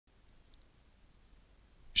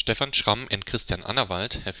Stephan, Schramm and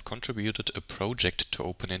Annawald have contributed a project to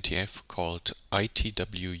OpenNTF called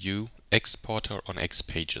ITWU Exporter on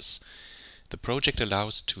XPages. The project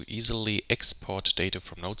allows to easily export data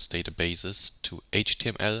from nodes databases to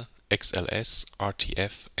HTML, XLS,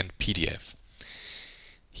 RTF and PDF.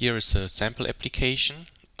 Here is a sample application.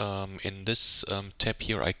 In this tab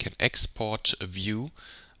here I can export a view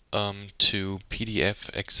to PDF,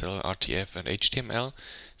 Excel, RTF and HTML.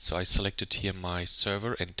 So I selected here my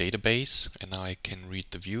server and database, and now I can read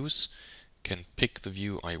the views, can pick the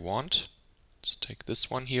view I want. Let's take this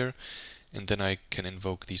one here, and then I can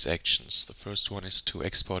invoke these actions. The first one is to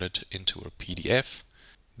export it into a PDF.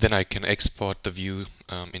 Then I can export the view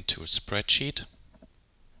into a spreadsheet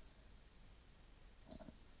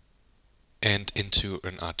and into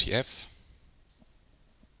an RTF.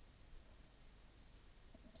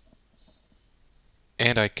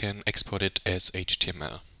 And I can export it as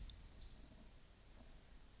HTML.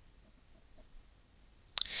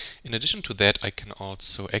 In addition to that, I can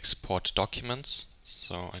also export documents.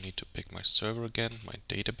 So I need to pick my server again, my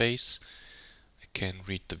database. I can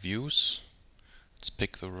read the views. Let's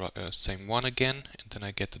pick the same one again, and then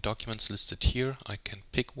I get the documents listed here. I can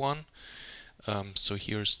pick one. So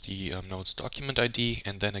here's the node's document ID,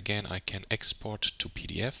 and then again I can export to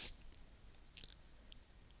PDF.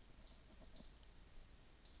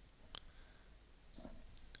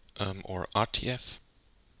 Or RTF.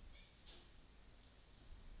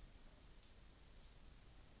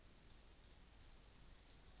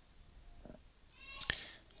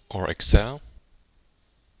 Or Excel.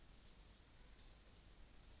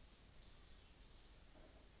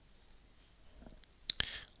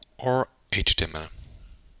 Or HTML.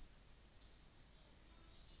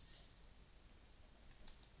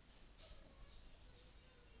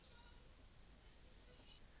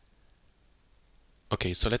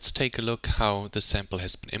 Okay, so let's take a look how the sample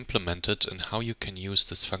has been implemented and how you can use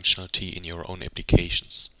this functionality in your own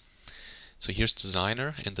applications. So here's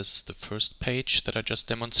Designer, and this is the first page that I just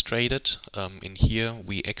demonstrated. In here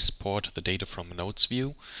we export the data from a nodes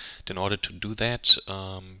view. In order to do that,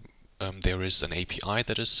 there is an API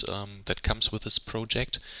that comes with this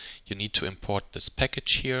project. You need to import this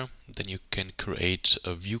package here, then you can create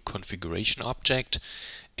a view configuration object,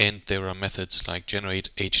 and there are methods like generate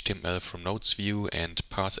HTML from nodes view and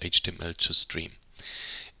parse HTML to stream.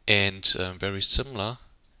 And very similar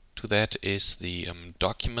to that is the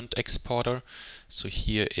document exporter. So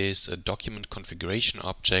here is a document configuration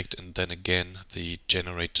object, and then again the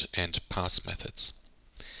generate and parse methods.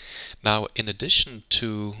 Now, in addition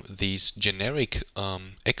to these generic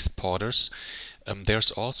exporters,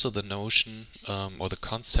 there's also the notion or the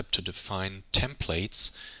concept to define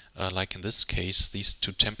templates. Like in this case, these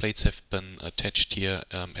two templates have been attached here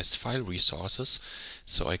as file resources,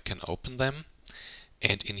 so I can open them.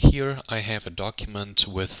 And in here I have a document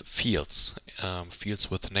with fields,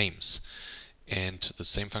 fields with names. And the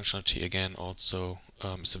same functionality again also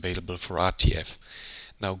is available for RTF.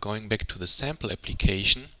 Now, going back to the sample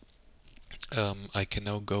application, I can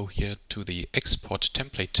now go here to the Export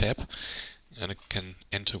Template tab, and I can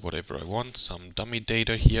enter whatever I want, some dummy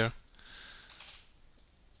data here.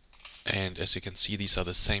 And as you can see, these are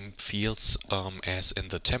the same fields as in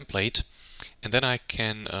the template. And then I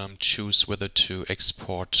can choose whether to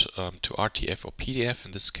export to RTF or PDF.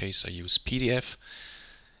 In this case, I use PDF,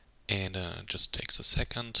 and it just takes a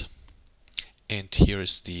second. And here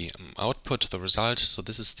is the output, the result. So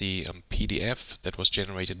this is the PDF that was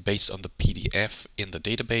generated based on the PDF in the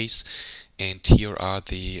database, and here are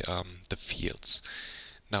the fields.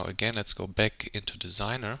 Now again, let's go back into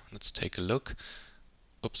Designer. Let's take a look.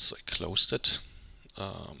 Oops, I closed it.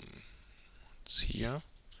 It's here.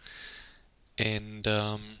 And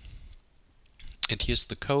here's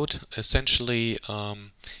the code. Essentially,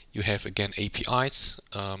 you have again APIs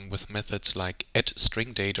with methods like add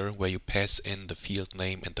string data, where you pass in the field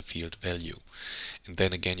name and the field value. And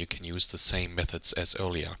then again, you can use the same methods as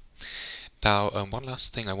earlier. Now, one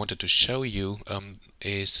last thing I wanted to show you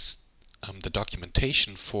is the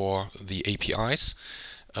documentation for the APIs.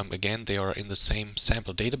 Again, they are in the same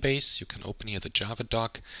sample database. You can open here the Java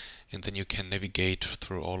doc, and then you can navigate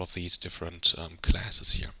through all of these different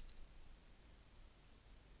classes here.